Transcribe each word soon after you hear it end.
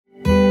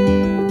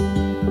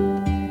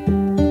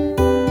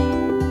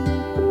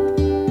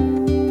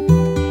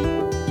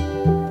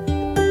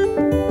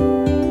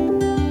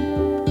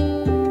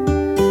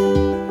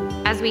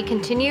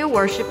continue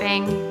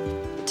worshiping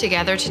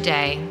together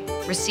today,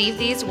 receive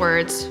these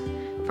words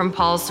from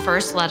Paul's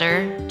first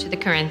letter to the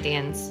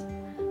Corinthians,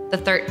 the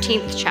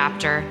 13th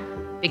chapter,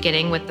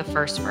 beginning with the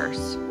first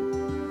verse.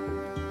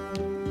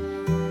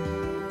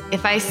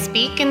 If I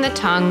speak in the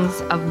tongues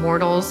of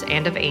mortals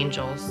and of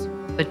angels,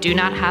 but do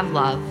not have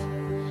love,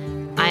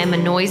 I am a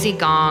noisy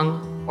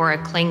gong or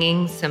a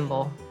clanging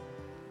cymbal.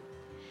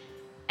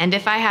 And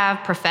if I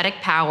have prophetic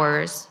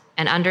powers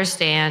and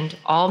understand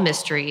all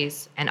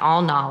mysteries and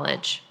all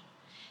knowledge,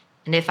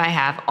 and if I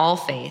have all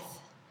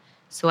faith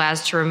so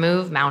as to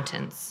remove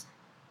mountains,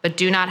 but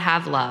do not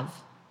have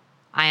love,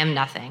 I am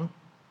nothing.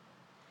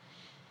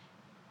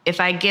 If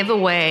I give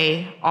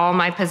away all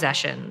my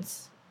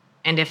possessions,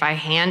 and if I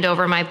hand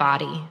over my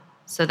body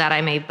so that I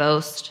may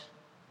boast,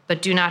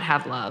 but do not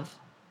have love,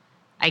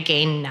 I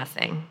gain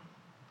nothing.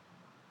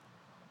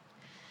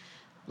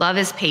 Love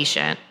is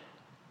patient.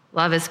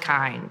 Love is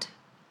kind.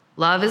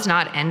 Love is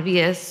not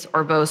envious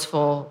or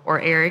boastful or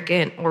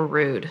arrogant or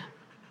rude.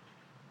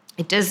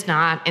 It does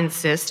not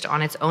insist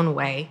on its own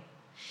way.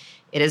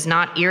 It is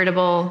not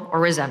irritable or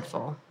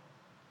resentful.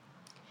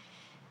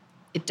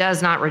 It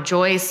does not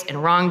rejoice in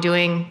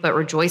wrongdoing, but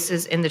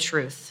rejoices in the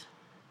truth.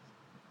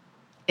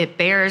 It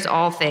bears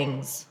all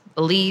things,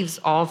 believes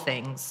all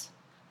things,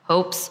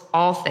 hopes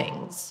all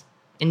things,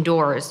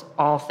 endures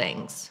all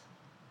things.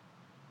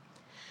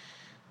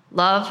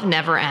 Love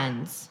never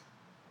ends,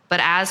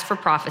 but as for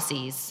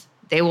prophecies,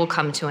 they will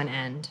come to an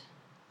end.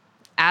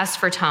 As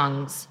for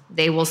tongues,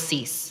 they will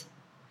cease.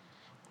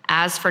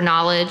 As for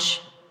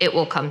knowledge, it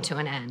will come to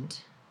an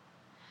end.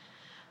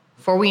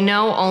 For we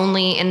know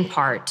only in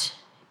part,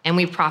 and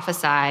we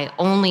prophesy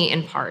only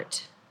in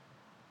part.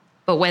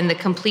 But when the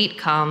complete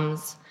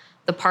comes,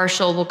 the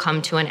partial will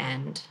come to an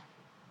end.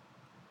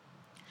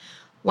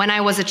 When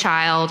I was a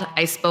child,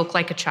 I spoke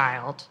like a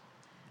child.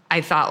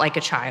 I thought like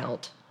a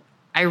child.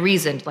 I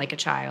reasoned like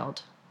a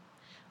child.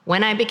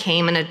 When I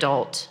became an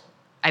adult,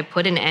 I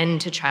put an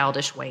end to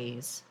childish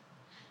ways.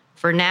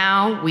 For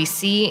now we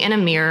see in a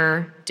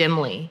mirror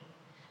dimly,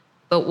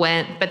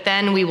 but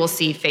then we will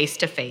see face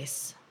to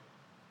face.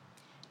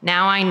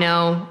 Now I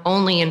know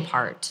only in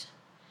part.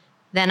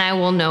 Then I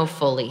will know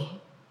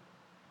fully,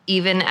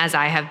 even as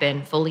I have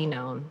been fully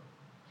known.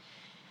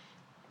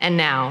 And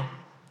now,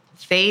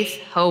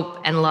 faith, hope,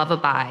 and love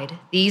abide,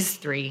 these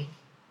three,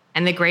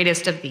 and the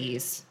greatest of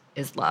these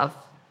is love.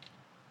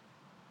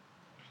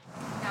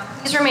 Now,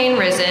 please remain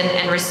risen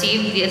and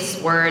receive these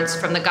words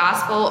from the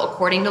Gospel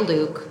according to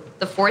Luke,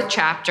 the 4th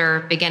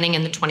chapter, beginning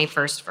in the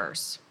 21st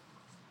verse.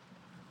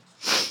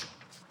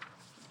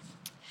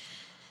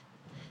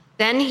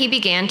 Then he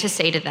began to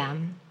say to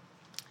them,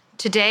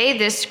 "Today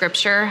this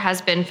scripture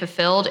has been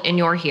fulfilled in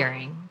your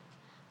hearing."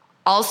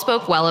 All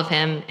spoke well of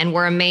him and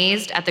were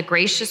amazed at the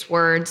gracious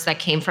words that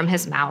came from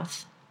his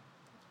mouth.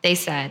 They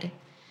said,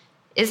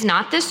 "Is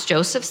not this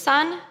Joseph's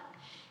son?"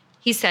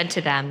 He said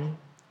to them,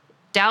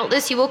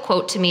 "Doubtless you will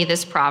quote to me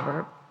this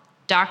proverb,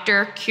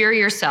 'Doctor, cure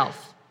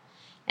yourself.'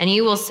 And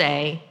you will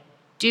say,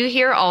 'Do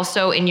here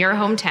also in your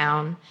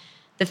hometown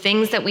the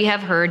things that we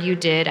have heard you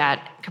did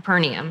at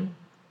Capernaum.'"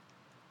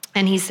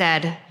 And he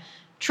said,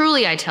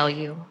 "Truly I tell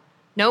you,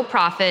 no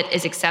prophet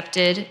is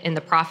accepted in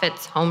the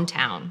prophet's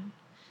hometown.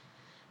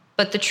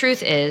 But the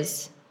truth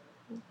is,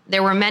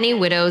 there were many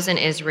widows in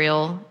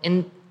Israel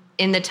in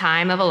the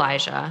time of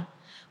Elijah,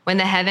 when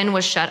the heaven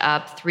was shut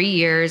up 3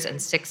 years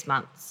and 6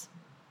 months.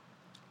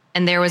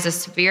 And there was a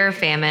severe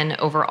famine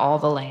over all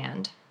the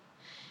land.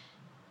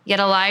 Yet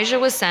Elijah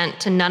was sent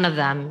to none of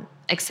them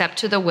except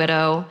to the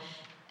widow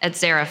at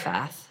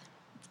Zarephath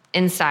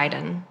in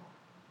Sidon.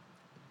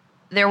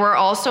 There were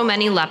also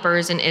many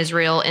lepers in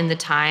Israel in the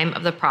time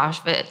of the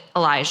prophet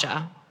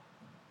Elijah,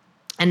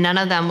 and none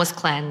of them was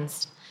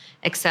cleansed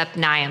except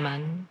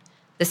Naaman,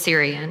 the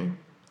Syrian.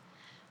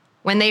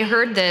 When they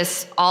heard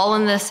this, all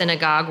in the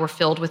synagogue were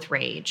filled with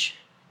rage.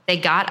 They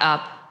got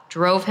up,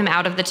 drove him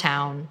out of the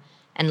town,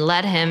 and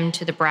led him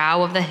to the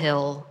brow of the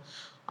hill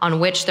on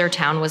which their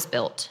town was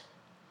built,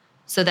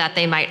 so that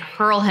they might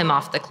hurl him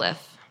off the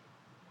cliff.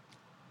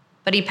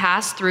 But he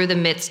passed through the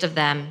midst of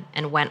them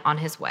and went on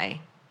his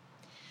way.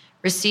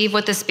 Receive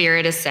what the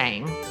Spirit is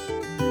saying.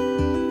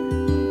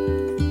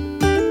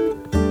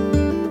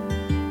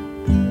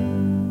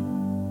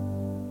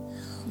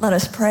 Let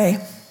us pray.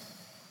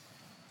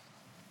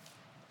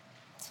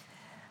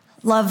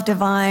 Love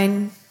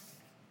divine,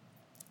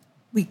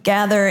 we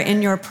gather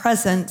in your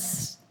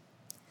presence,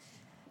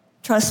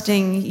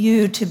 trusting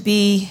you to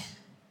be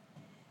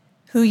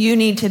who you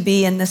need to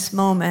be in this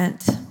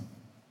moment,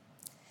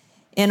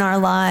 in our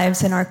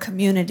lives, in our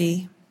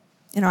community,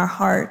 in our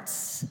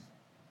hearts.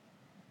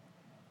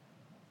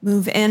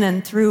 Move in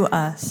and through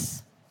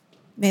us.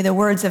 May the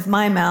words of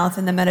my mouth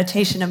and the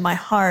meditation of my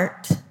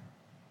heart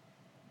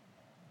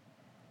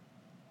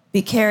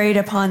be carried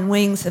upon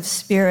wings of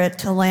spirit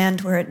to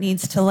land where it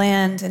needs to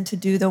land and to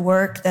do the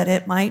work that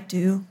it might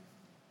do.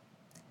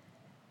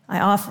 I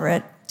offer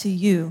it to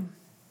you.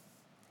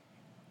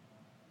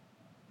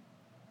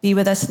 Be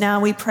with us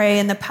now, we pray,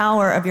 in the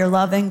power of your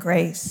love and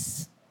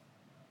grace,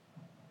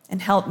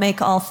 and help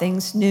make all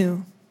things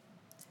new.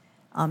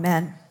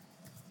 Amen.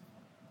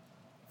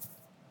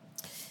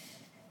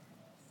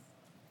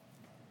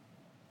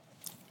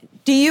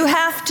 Do you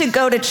have to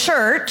go to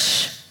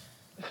church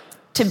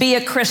to be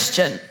a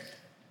Christian?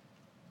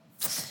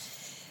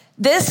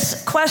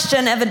 This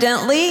question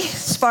evidently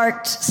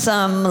sparked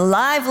some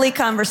lively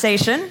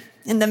conversation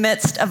in the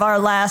midst of our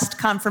last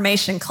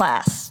confirmation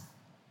class.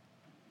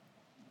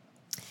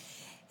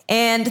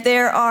 And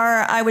there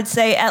are, I would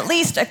say, at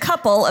least a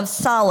couple of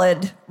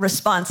solid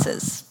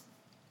responses.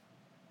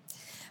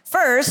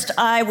 First,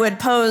 I would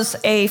pose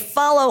a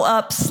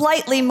follow-up,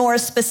 slightly more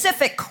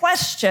specific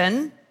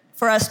question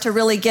for us to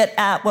really get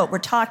at what we're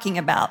talking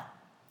about.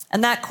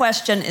 And that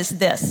question is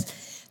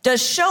this: does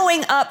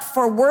showing up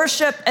for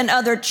worship and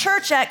other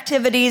church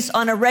activities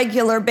on a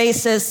regular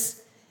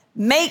basis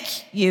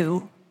make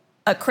you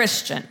a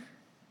Christian?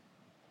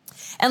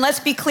 And let's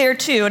be clear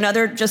too,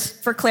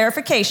 just for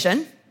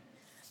clarification,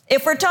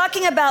 if we're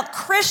talking about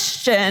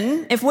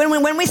Christian,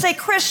 when we say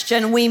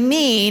Christian, we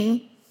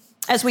mean,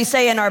 as we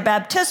say in our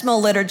baptismal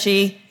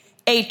liturgy,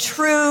 a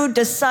true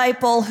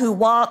disciple who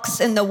walks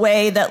in the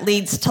way that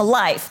leads to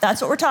life. That's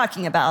what we're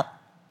talking about,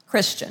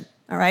 Christian,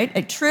 all right?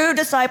 A true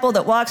disciple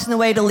that walks in the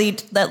way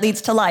that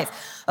leads to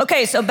life.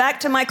 Okay, so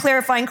back to my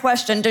clarifying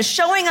question. Does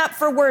showing up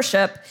for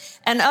worship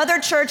and other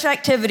church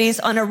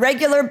activities on a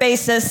regular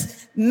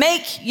basis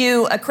make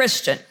you a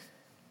Christian?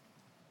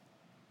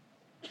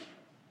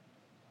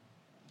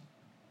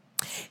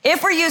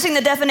 If we're using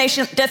the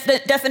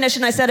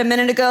definition I said a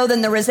minute ago,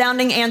 then the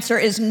resounding answer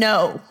is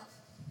no.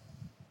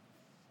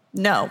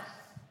 No.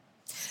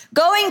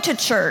 Going to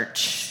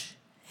church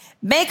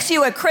makes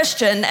you a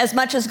Christian as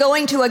much as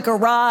going to a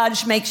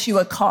garage makes you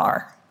a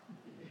car.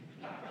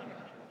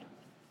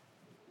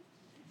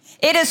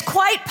 It is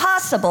quite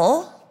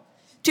possible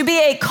to be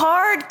a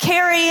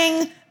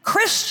card-carrying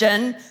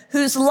Christian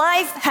whose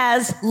life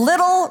has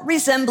little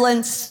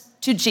resemblance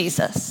to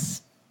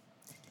Jesus,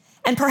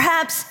 and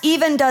perhaps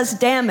even does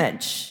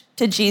damage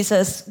to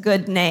Jesus'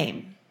 good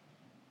name.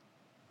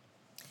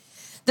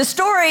 The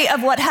story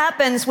of what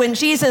happens when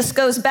Jesus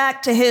goes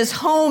back to his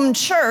home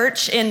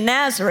church in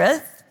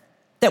Nazareth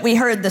that we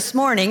heard this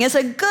morning is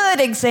a good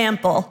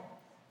example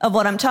of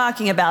what I'm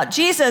talking about.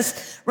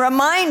 Jesus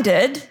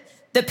reminded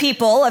the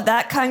people of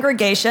that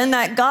congregation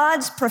that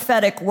God's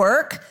prophetic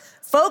work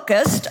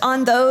focused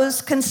on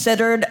those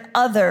considered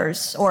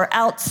others or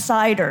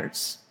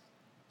outsiders,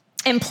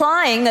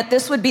 implying that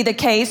this would be the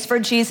case for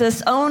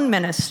Jesus' own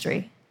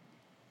ministry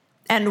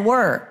and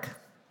work.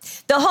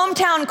 The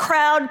hometown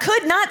crowd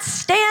could not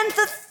stand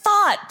the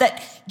thought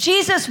that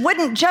Jesus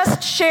wouldn't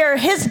just share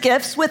his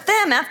gifts with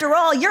them. After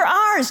all, you're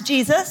ours,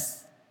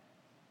 Jesus.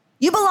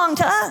 You belong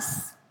to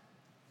us.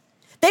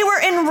 They were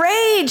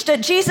enraged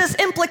at Jesus'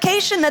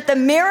 implication that the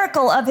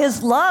miracle of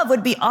his love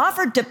would be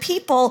offered to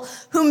people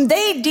whom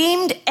they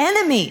deemed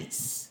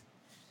enemies,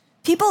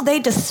 people they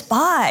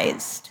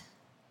despised,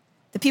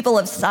 the people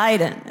of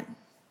Sidon and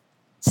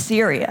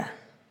Syria.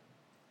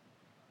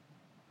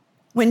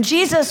 When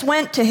Jesus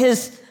went to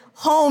his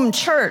home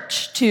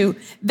church to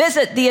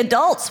visit the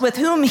adults with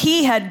whom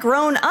he had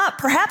grown up,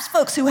 perhaps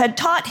folks who had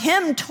taught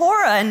him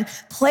Torah and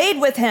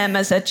played with him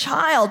as a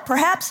child,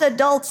 perhaps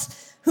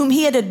adults whom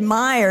he had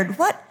admired,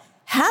 what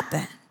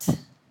happened?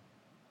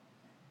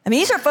 I mean,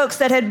 these are folks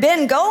that had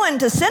been going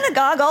to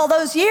synagogue all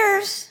those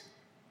years.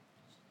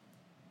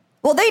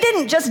 Well, they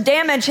didn't just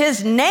damage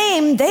his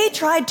name, they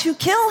tried to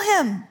kill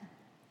him.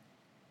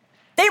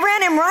 They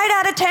ran him right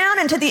out of town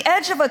and to the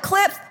edge of a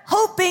cliff,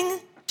 hoping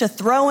to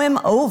throw him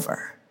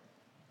over.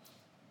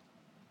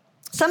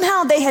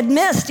 Somehow they had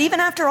missed, even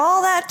after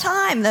all that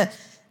time,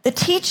 the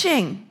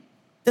teaching,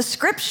 the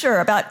scripture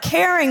about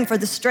caring for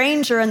the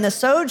stranger and the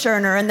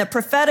sojourner and the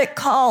prophetic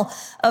call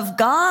of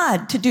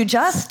God to do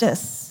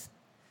justice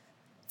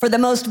for the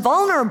most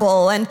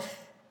vulnerable, and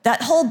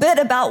that whole bit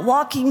about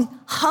walking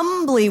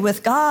humbly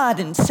with God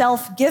and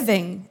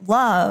self-giving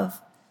love.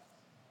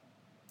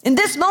 In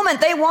this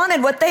moment, they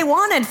wanted what they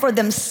wanted for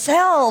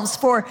themselves,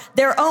 for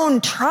their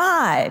own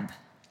tribe.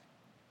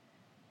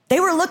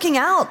 They were looking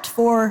out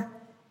for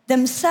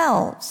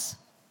themselves.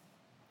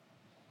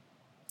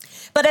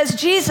 But as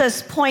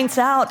Jesus points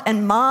out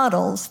and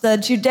models, the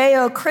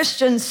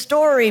Judeo-Christian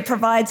story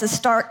provides a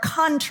stark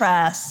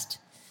contrast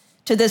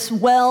to this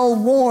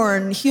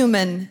well-worn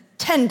human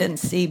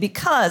tendency,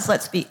 because,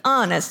 let's be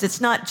honest,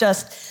 it's not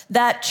just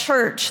that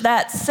church,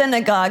 that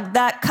synagogue,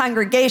 that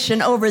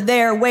congregation over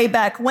there way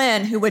back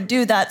when who would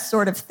do that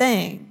sort of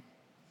thing.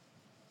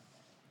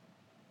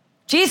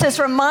 Jesus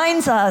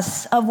reminds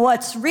us of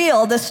what's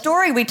real. The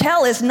story we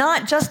tell is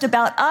not just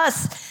about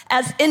us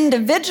as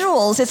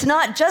individuals. It's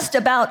not just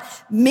about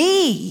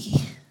me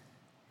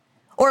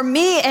or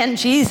me and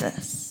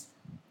Jesus.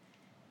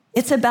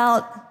 It's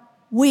about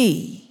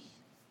we.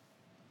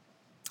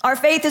 Our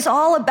faith is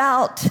all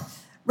about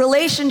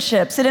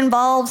relationships. It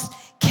involves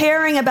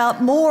caring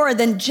about more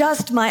than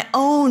just my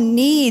own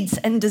needs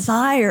and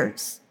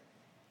desires.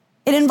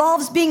 It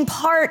involves being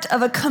part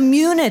of a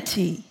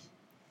community.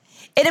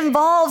 It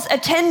involves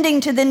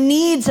attending to the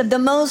needs of the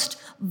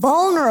most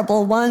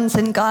vulnerable ones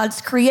in God's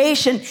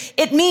creation.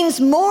 It means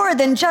more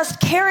than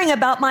just caring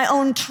about my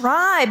own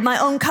tribe, my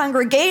own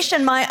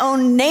congregation, my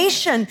own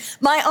nation,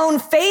 my own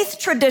faith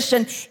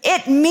tradition.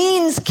 It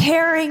means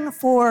caring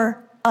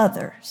for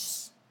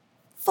others.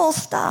 Full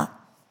stop.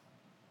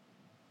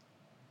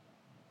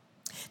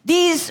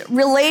 These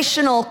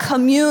relational,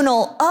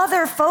 communal,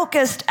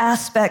 other-focused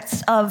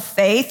aspects of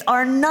faith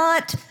are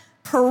not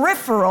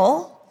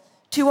peripheral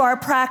to our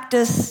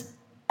practice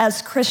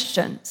as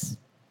Christians.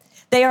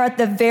 They are at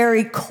the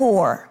very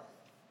core.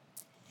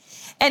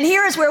 And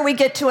here is where we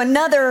get to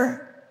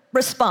another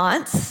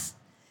response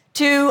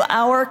to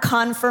our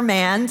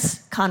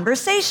confirmand's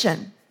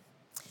conversation.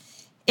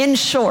 In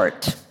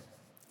short,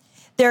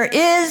 there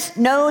is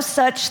no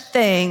such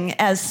thing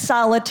as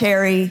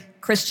solitary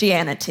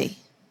Christianity.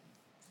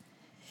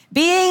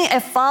 Being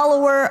a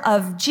follower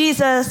of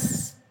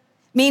Jesus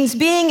means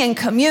being in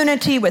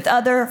community with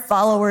other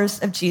followers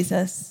of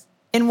Jesus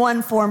in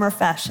one form or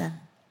fashion.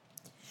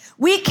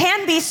 We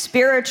can be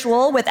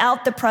spiritual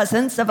without the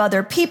presence of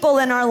other people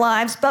in our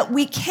lives, but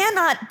we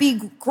cannot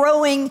be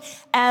growing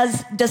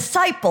as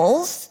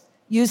disciples,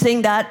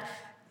 using that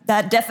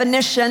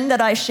definition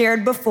that I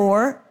shared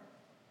before,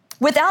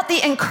 without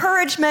the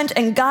encouragement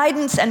and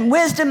guidance and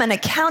wisdom and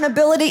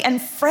accountability and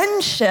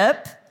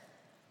friendship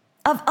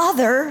of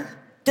other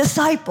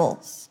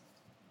disciples.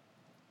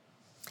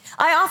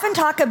 I often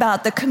talk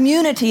about the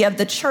community of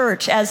the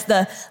church as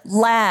the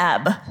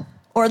lab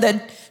or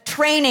the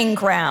training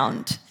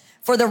ground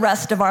for the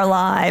rest of our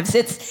lives.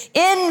 It's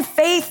in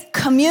faith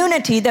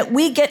community that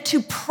we get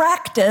to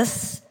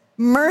practice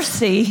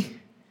mercy,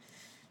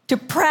 to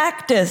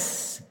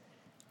practice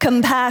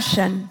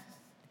compassion,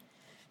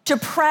 to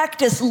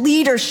practice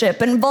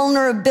leadership and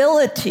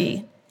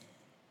vulnerability,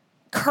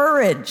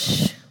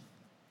 courage,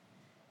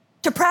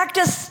 to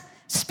practice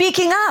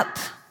speaking up,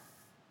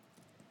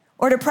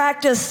 or to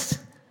practice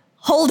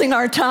holding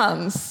our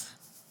tongues,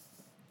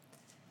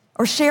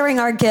 or sharing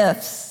our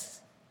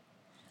gifts,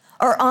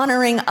 or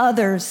honoring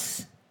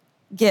others'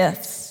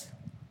 gifts,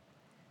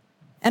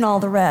 and all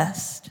the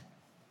rest.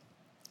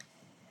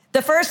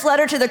 The first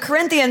letter to the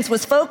Corinthians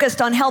was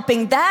focused on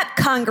helping that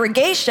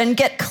congregation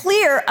get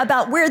clear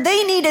about where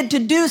they needed to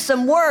do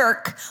some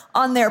work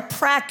on their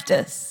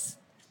practice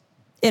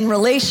in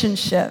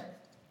relationship.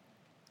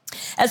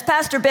 As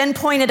Pastor Ben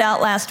pointed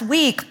out last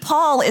week,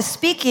 Paul is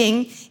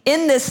speaking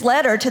in this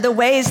letter to the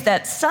ways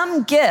that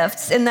some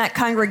gifts in that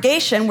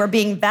congregation were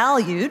being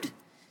valued,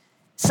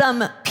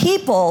 some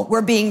people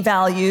were being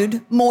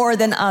valued more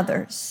than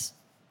others.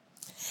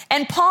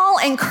 And Paul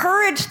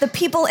encouraged the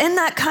people in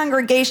that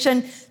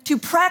congregation to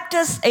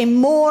practice a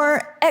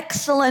more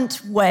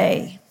excellent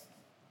way,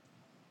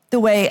 the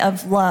way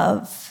of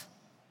love.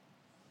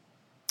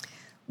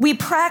 We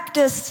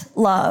practice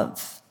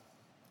love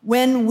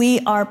when we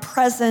are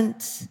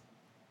present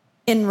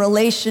in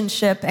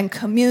relationship and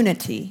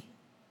community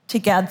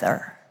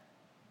together.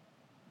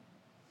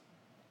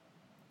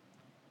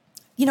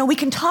 You know, we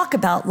can talk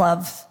about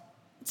love.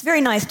 It's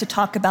very nice to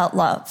talk about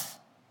love.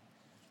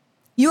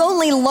 You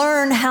only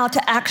learn how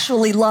to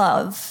actually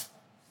love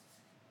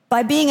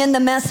by being in the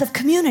mess of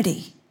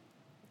community.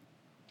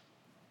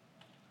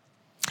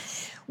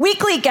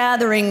 Weekly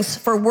gatherings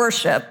for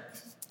worship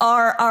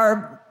are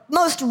our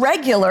most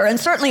regular and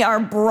certainly our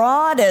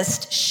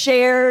broadest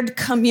shared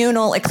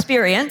communal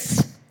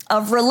experience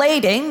of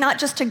relating, not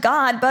just to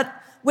God, but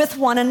with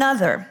one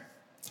another.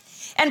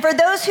 And for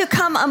those who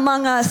come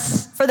among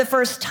us for the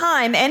first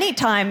time, any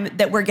time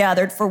that we're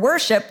gathered for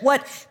worship,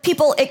 what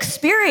people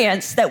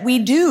experience that we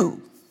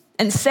do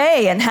and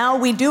say and how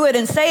we do it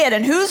and say it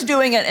and who's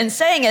doing it and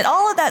saying it,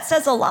 all of that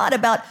says a lot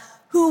about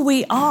who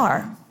we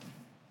are.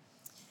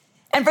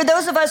 And for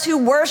those of us who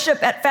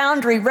worship at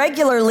Foundry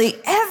regularly,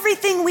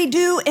 everything we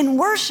do in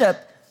worship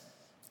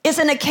is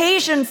an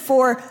occasion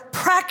for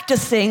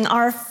practicing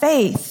our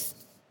faith.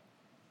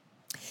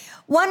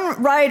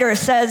 One writer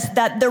says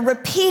that the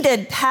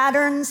repeated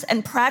patterns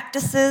and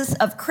practices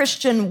of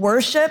Christian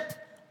worship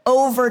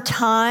over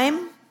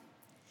time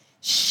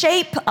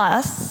shape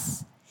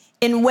us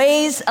in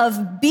ways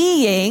of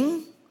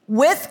being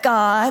with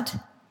God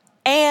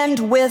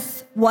and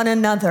with one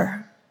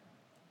another.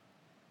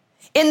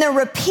 In the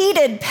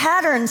repeated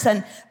patterns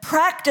and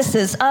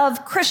practices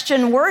of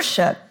Christian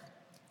worship,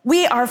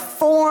 we are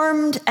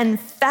formed and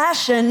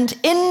fashioned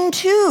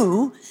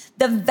into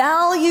the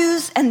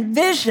values and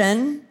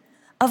vision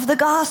of the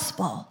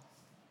gospel.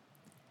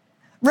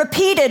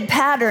 Repeated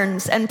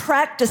patterns and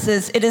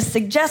practices, it is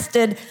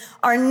suggested,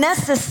 are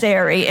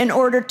necessary in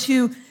order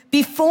to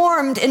be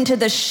formed into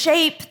the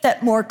shape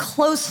that more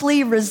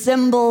closely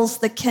resembles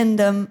the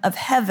kingdom of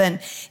heaven.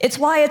 It's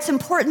why it's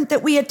important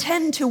that we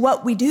attend to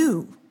what we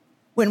do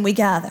when we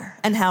gather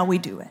and how we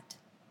do it,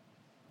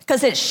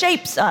 because it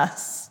shapes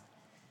us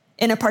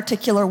in a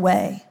particular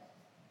way.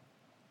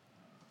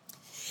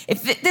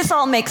 If this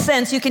all makes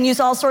sense, you can use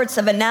all sorts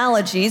of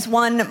analogies.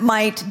 One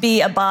might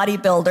be a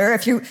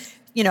bodybuilder.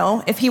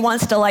 If he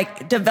wants to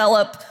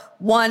develop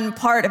one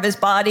part of his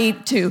body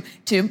to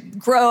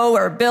grow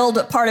or build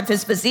a part of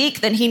his physique,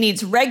 then he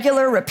needs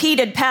regular,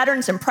 repeated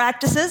patterns and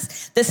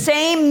practices. The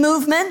same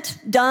movement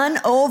done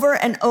over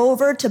and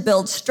over to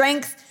build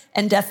strength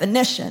and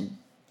definition.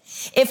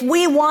 If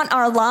we want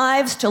our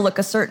lives to look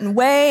a certain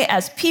way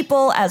as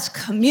people, as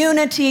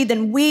community,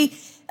 then we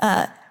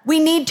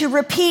need to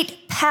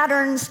repeat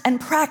patterns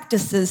and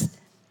practices.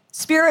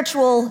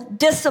 Spiritual,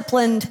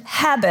 disciplined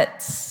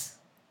habits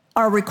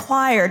are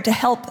required to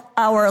help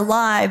our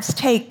lives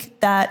take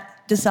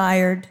that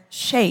desired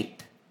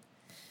shape.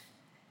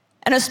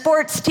 And a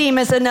sports team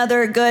is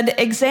another good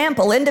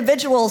example.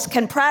 Individuals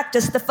can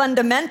practice the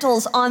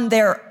fundamentals on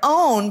their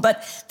own,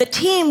 but the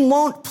team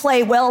won't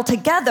play well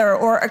together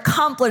or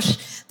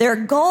accomplish their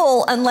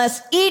goal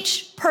unless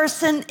each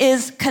person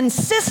is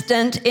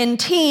consistent in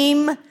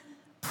team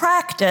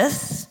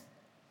practice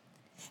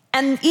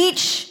and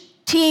each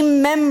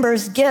team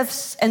member's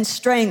gifts and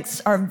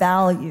strengths are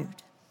valued.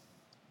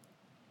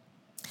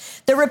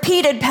 The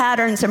repeated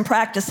patterns and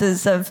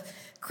practices of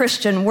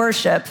Christian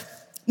worship,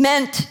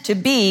 meant to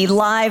be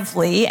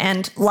lively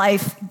and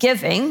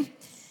life-giving,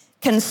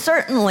 can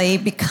certainly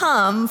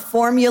become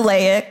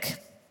formulaic,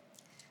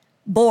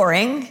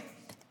 boring,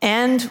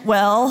 and,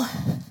 well,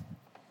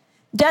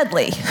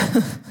 deadly.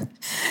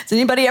 Has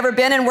anybody ever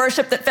been in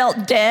worship that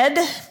felt dead?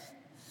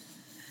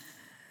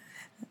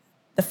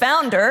 The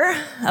founder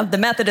of the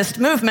Methodist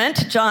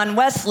movement, John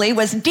Wesley,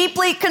 was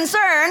deeply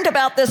concerned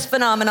about this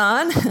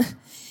phenomenon.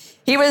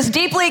 He was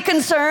deeply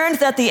concerned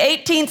that the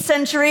 18th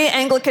century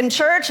Anglican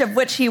Church, of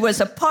which he was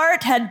a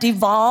part, had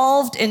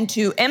devolved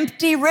into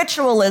empty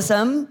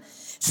ritualism,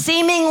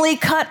 seemingly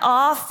cut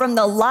off from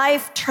the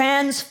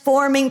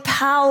life-transforming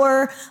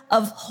power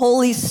of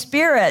Holy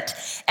Spirit.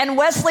 And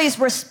Wesley's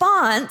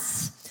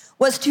response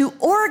was to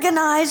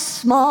organize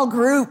small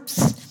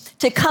groups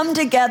to come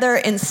together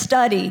in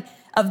study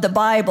of the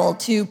Bible,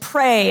 to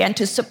pray and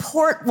to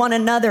support one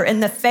another in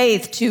the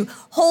faith, to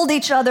hold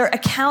each other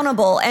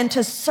accountable and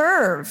to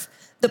serve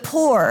the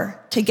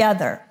poor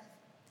together.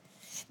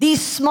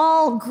 These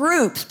small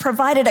groups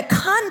provided a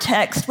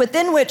context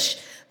within which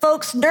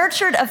folks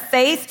nurtured a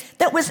faith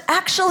that was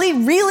actually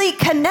really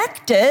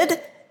connected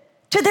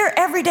to their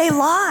everyday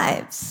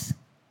lives.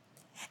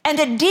 And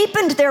it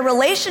deepened their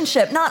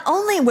relationship not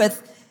only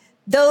with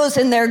those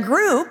in their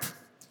group,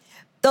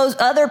 those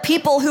other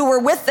people who were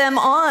with them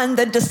on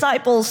the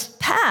disciples'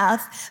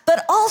 path,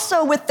 but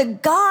also with the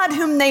God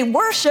whom they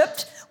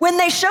worshiped when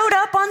they showed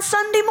up on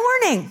Sunday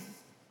morning.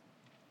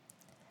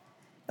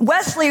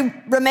 Wesley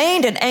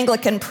remained an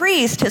Anglican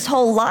priest his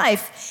whole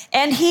life,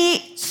 and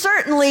he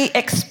certainly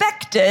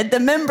expected the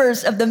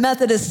members of the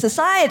Methodist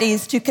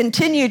societies to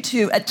continue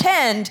to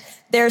attend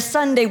their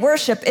Sunday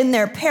worship in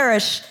their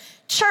parish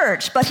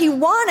church, but he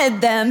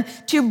wanted them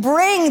to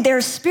bring their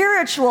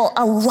spiritual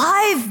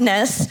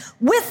aliveness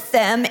with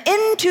them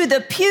into the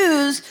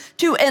pews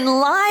to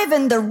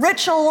enliven the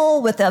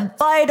ritual with a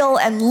vital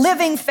and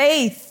living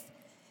faith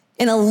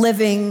in a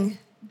living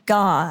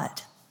God.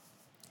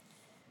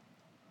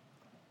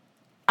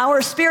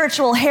 Our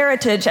spiritual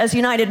heritage as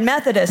United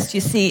Methodists,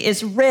 you see,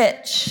 is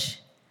rich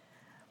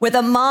with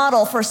a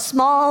model for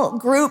small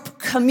group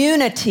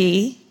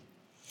community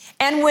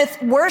and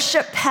with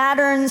worship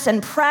patterns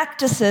and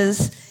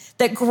practices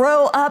that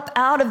grow up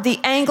out of the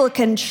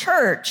Anglican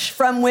Church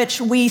from which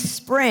we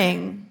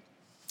spring,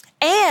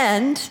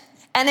 and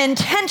an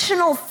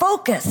intentional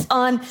focus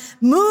on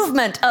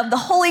movement of the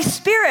Holy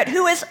Spirit,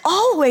 who is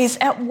always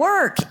at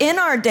work in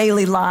our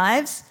daily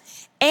lives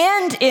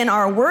and in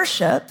our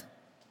worship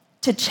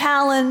to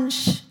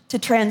challenge, to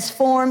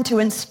transform, to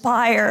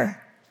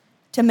inspire,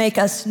 to make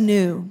us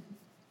new.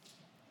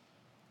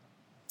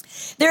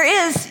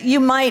 There is, you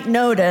might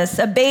notice,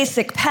 a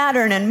basic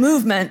pattern and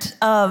movement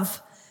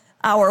of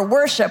our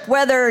worship,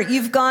 whether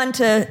you've gone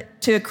to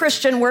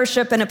Christian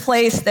worship in a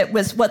place that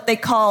was what they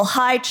call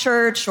high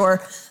church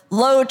or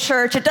low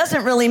church. It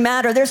doesn't really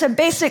matter. There's a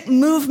basic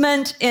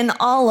movement in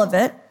all of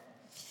it.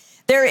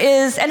 There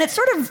is, and it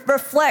sort of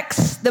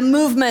reflects the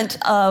movement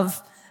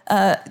of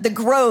the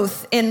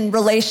growth in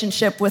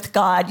relationship with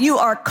God. You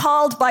are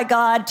called by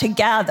God to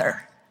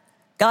gather.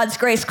 God's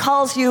grace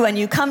calls you and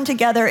you come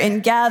together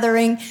in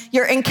gathering.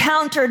 You're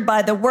encountered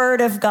by the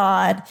word of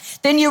God.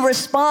 Then you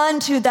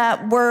respond to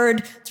that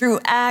word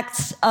through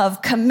acts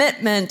of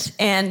commitment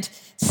and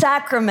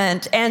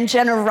sacrament and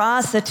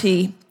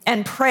generosity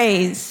and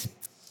praise.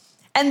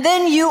 And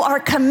then you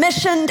are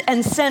commissioned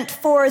and sent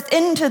forth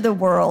into the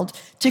world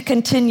to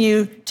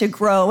continue to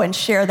grow and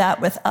share that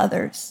with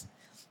others.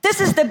 This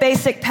is the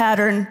basic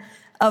pattern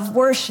of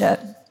worship.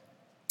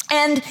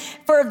 And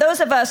for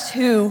those of us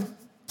who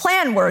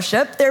plan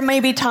worship, there may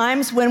be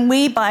times when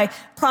we, by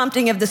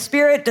prompting of the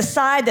Spirit,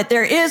 decide that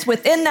there is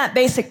within that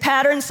basic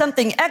pattern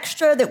something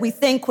extra that we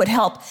think would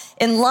help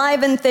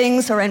enliven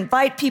things or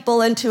invite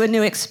people into a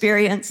new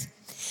experience.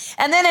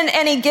 And then in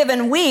any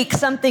given week,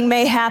 something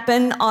may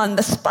happen on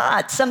the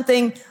spot,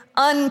 something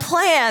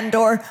unplanned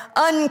or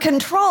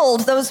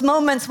uncontrolled, those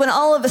moments when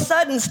all of a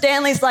sudden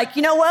Stanley's like,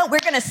 you know what, we're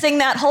going to sing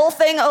that whole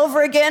thing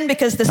over again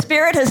because the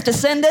Spirit has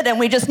descended and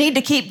we just need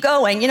to keep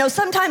going. You know,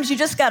 sometimes you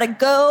just got to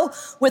go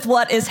with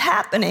what is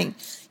happening.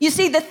 You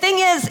see, the thing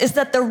is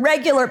that the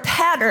regular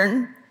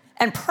pattern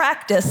and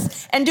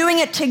practice and doing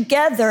it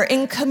together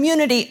in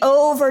community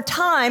over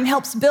time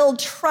helps build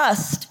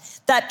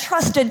trust, that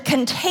trusted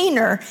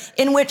container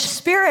in which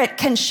Spirit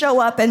can show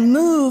up and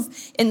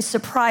move in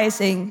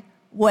surprising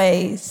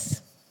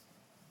ways.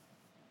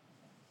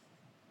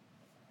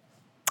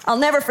 I'll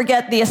never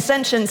forget the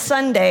Ascension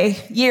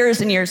Sunday years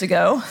and years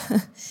ago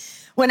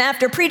when,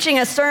 after preaching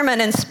a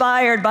sermon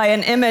inspired by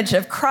an image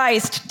of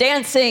Christ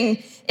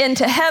dancing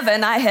into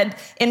heaven, I had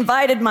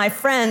invited my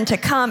friend to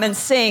come and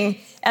sing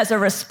as a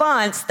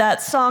response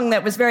that song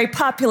that was very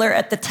popular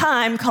at the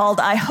time called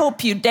I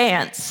Hope You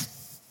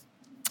Dance.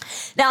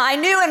 Now, I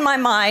knew in my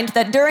mind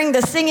that during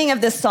the singing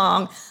of this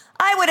song,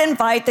 I would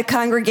invite the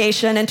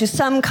congregation into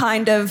some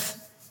kind of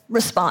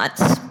response.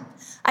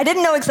 I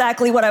didn't know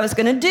exactly what I was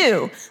going to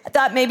do. I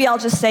thought maybe I'll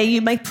just say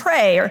you may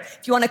pray, or if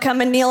you want to come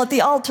and kneel at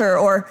the altar,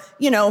 or,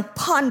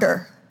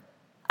 ponder.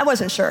 I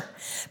wasn't sure.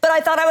 But I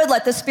thought I would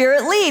let the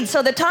Spirit lead.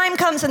 So the time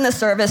comes in the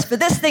service for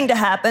this thing to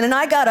happen, and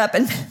I got up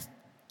and,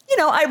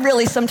 I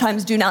really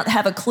sometimes do not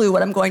have a clue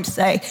what I'm going to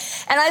say.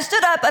 And I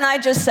stood up and I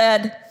just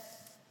said,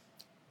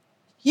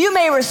 you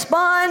may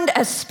respond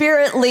as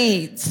Spirit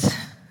leads.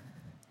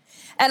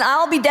 And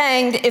I'll be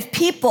danged if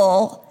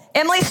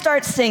Emily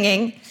starts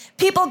singing,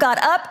 people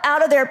got up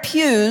out of their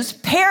pews,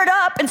 paired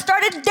up, and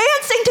started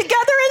dancing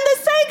together in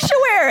the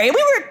sanctuary.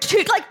 We were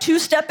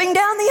two-stepping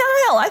down the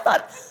aisle. I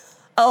thought,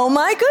 oh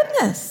my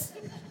goodness.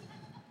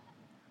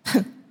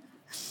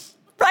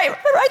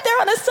 right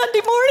there on a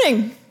Sunday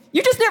morning.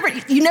 You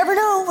never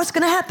know what's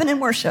going to happen in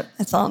worship.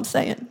 That's all I'm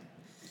saying.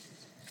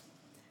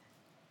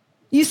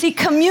 You see,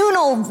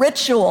 communal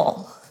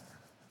ritual,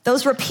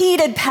 those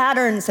repeated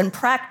patterns and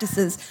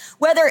practices,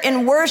 whether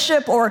in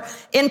worship or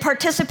in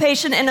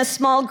participation in a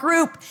small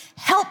group,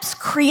 helps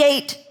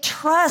create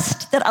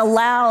trust that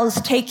allows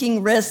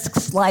taking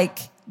risks like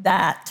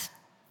that.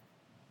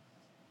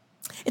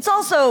 It's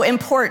also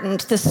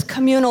important, this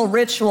communal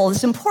ritual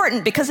is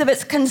important because of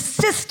its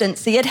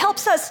consistency. It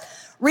helps us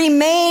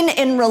remain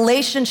in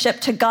relationship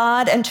to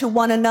God and to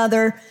one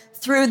another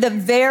through the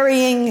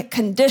varying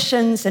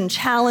conditions and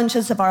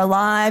challenges of our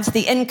lives,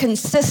 the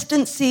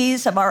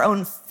inconsistencies of our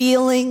own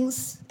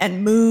feelings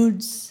and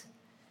moods.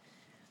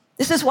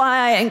 This is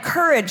why I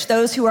encourage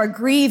those who are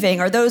grieving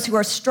or those who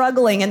are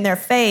struggling in their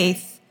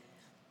faith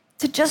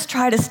to just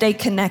try to stay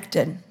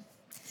connected.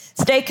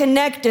 Stay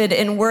connected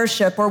in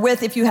worship or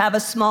if you have a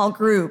small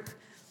group,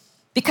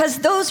 because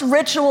those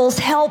rituals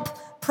help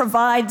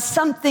provide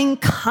something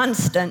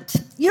constant.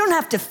 You don't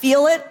have to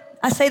feel it.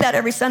 I say that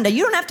every Sunday.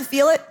 You don't have to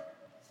feel it.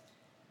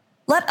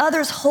 Let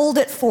others hold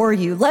it for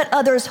you. Let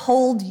others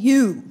hold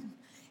you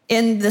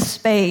in the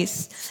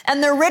space.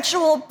 And the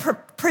ritual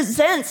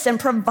presents and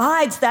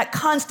provides that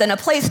constant, a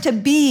place to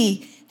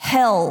be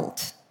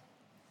held.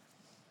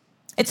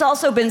 It's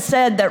also been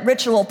said that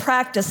ritual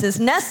practice is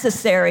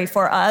necessary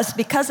for us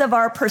because of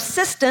our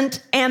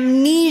persistent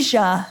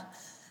amnesia,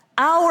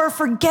 our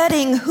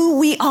forgetting who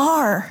we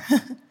are,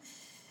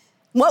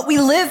 what we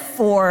live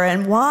for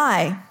and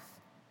why.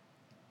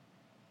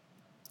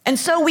 And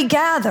so we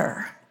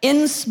gather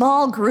in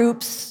small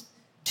groups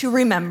to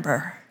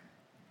remember,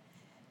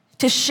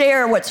 to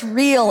share what's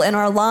real in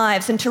our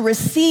lives, and to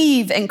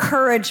receive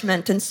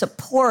encouragement and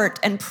support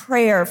and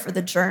prayer for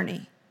the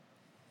journey.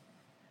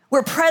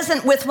 We're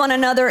present with one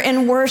another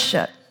in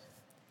worship,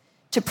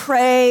 to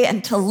pray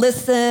and to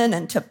listen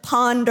and to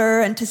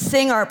ponder and to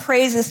sing our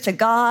praises to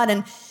God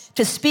and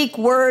to speak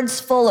words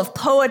full of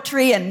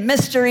poetry and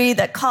mystery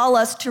that call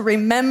us to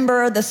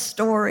remember the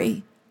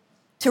story,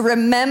 to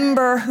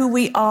remember who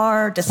we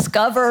are,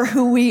 discover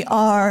who we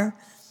are,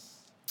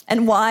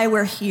 and why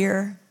we're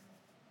here.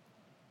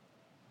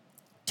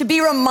 To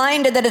be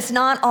reminded that it's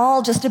not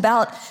all just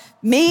about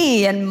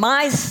me and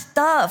my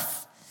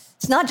stuff.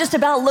 It's not just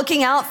about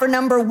looking out for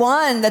number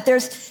one, that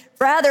there's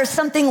rather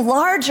something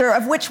larger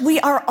of which we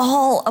are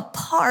all a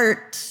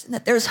part, and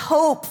that there's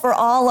hope for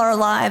all our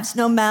lives,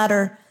 no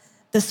matter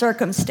the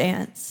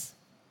circumstance.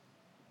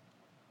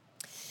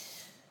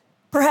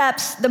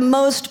 Perhaps the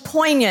most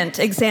poignant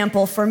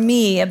example for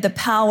me of the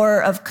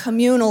power of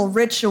communal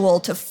ritual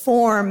to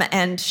form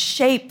and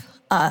shape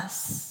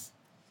us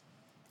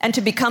and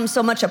to become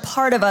so much a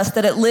part of us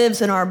that it lives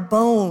in our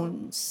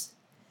bones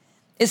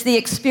is the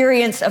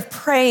experience of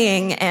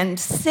praying and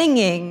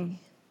singing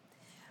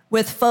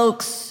with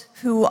folks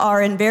who are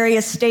in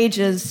various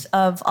stages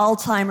of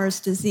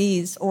Alzheimer's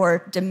disease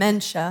or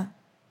dementia.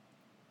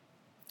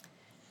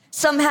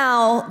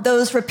 Somehow,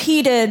 those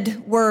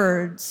repeated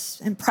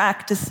words and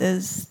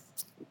practices,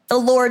 the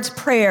Lord's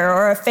Prayer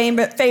or a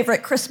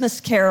favorite Christmas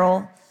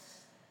carol,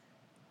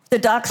 the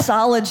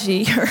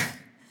doxology,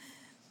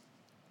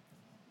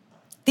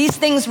 these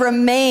things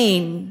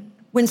remain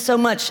when so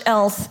much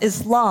else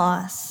is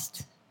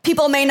lost.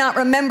 People may not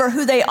remember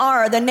who they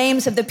are, the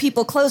names of the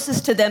people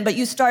closest to them, but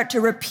you start to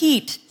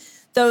repeat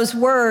those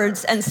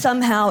words, and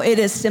somehow it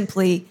is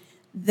simply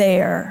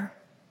there,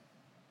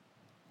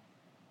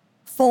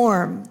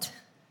 formed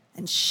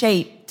and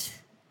shaped.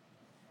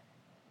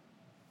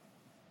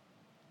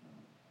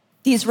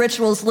 These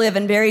rituals live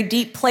in very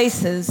deep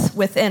places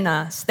within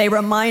us. They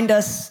remind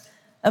us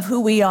of who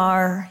we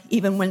are,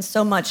 even when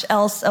so much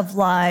else of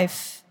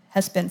life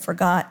has been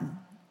forgotten.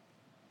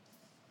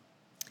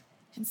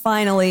 And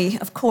finally,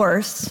 of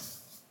course,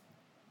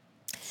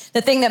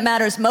 the thing that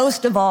matters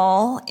most of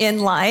all in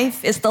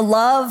life is the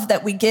love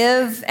that we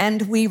give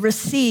and we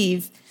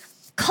receive.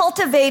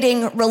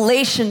 Cultivating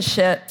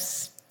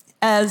relationships,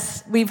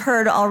 as we've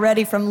heard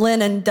already from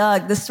Lynn and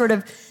Doug, this sort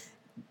of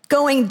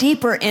going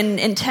deeper in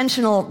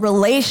intentional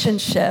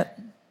relationship,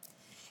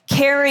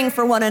 caring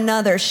for one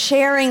another,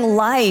 sharing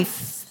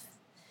life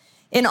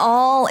in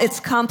all its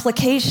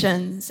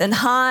complications and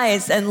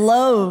highs and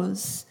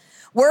lows,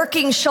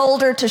 working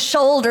shoulder to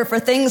shoulder for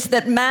things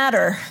that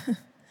matter,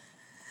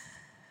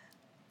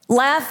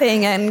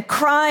 laughing and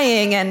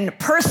crying and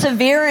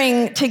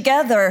persevering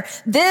together.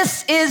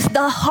 This is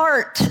the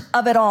heart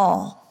of it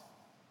all.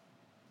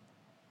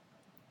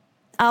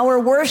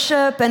 Our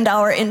worship and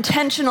our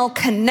intentional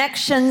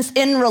connections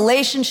in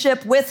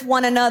relationship with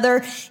one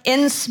another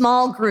in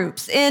small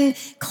groups, in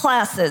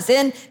classes,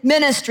 in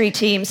ministry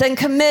teams and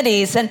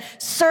committees and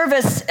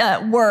service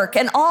work,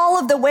 and all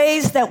of the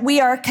ways that we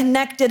are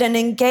connected and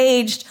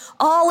engaged,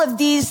 all of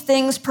these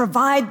things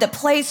provide the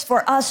place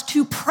for us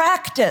to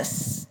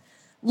practice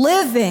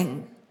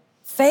living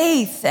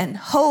faith and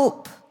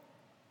hope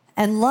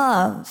and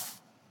love.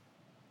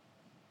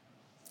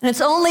 And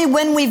it's only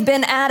when we've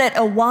been at it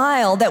a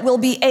while that we'll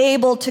be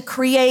able to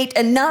create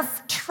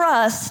enough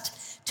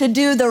trust to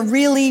do the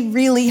really,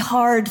 really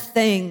hard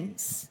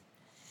things.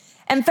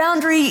 And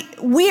Foundry,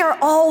 we are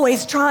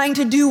always trying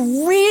to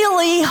do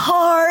really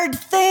hard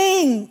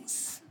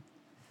things.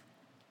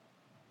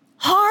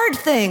 Hard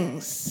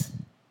things.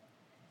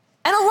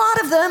 And a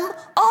lot of them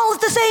all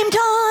at the same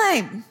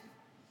time.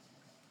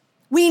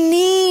 We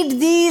need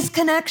these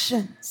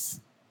connections.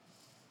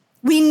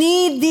 We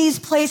need these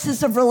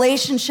places of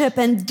relationship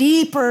and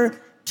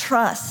deeper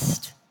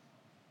trust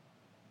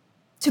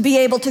to be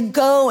able to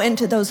go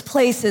into those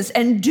places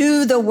and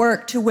do the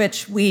work to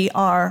which we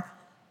are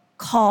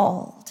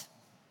called.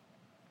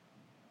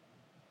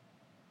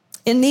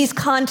 In these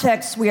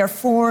contexts, we are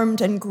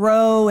formed and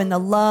grow in the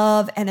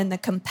love and in the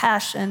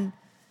compassion,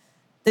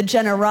 the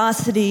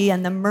generosity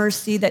and the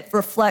mercy that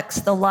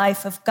reflects the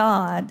life of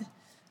God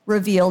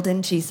revealed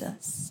in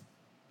Jesus.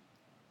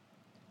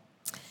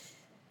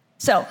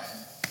 So,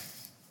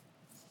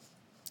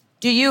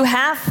 do you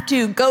have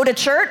to go to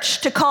church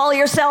to call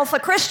yourself a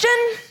Christian?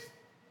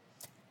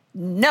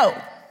 No.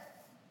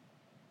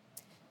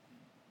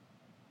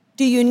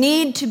 Do you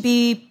need to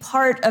be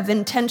part of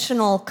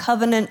intentional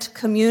covenant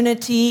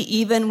community,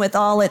 even with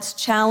all its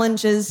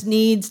challenges,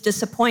 needs,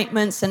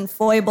 disappointments, and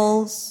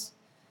foibles?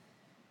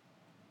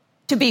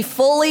 To be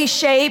fully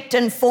shaped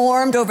and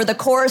formed over the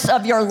course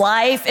of your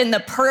life in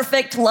the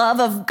perfect love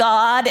of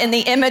God in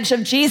the image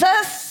of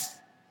Jesus?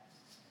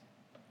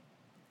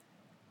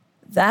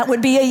 That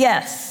would be a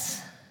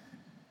yes.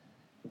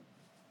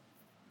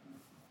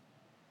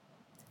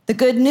 The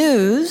good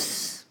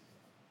news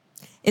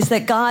is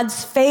that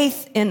God's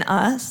faith in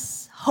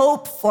us,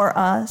 hope for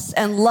us,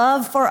 and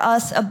love for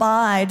us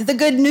abide. The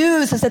good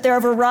news is that there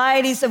are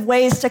varieties of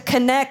ways to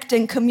connect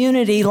in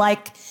community,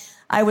 like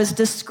I was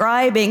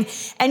describing.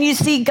 And you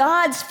see,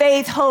 God's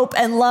faith, hope,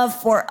 and love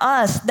for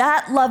us,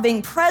 that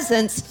loving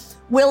presence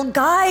will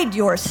guide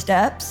your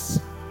steps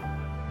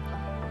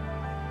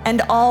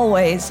and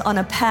always on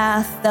a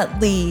path that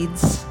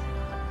leads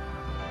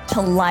to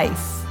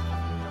life.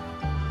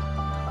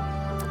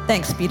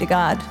 Thanks be to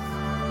God.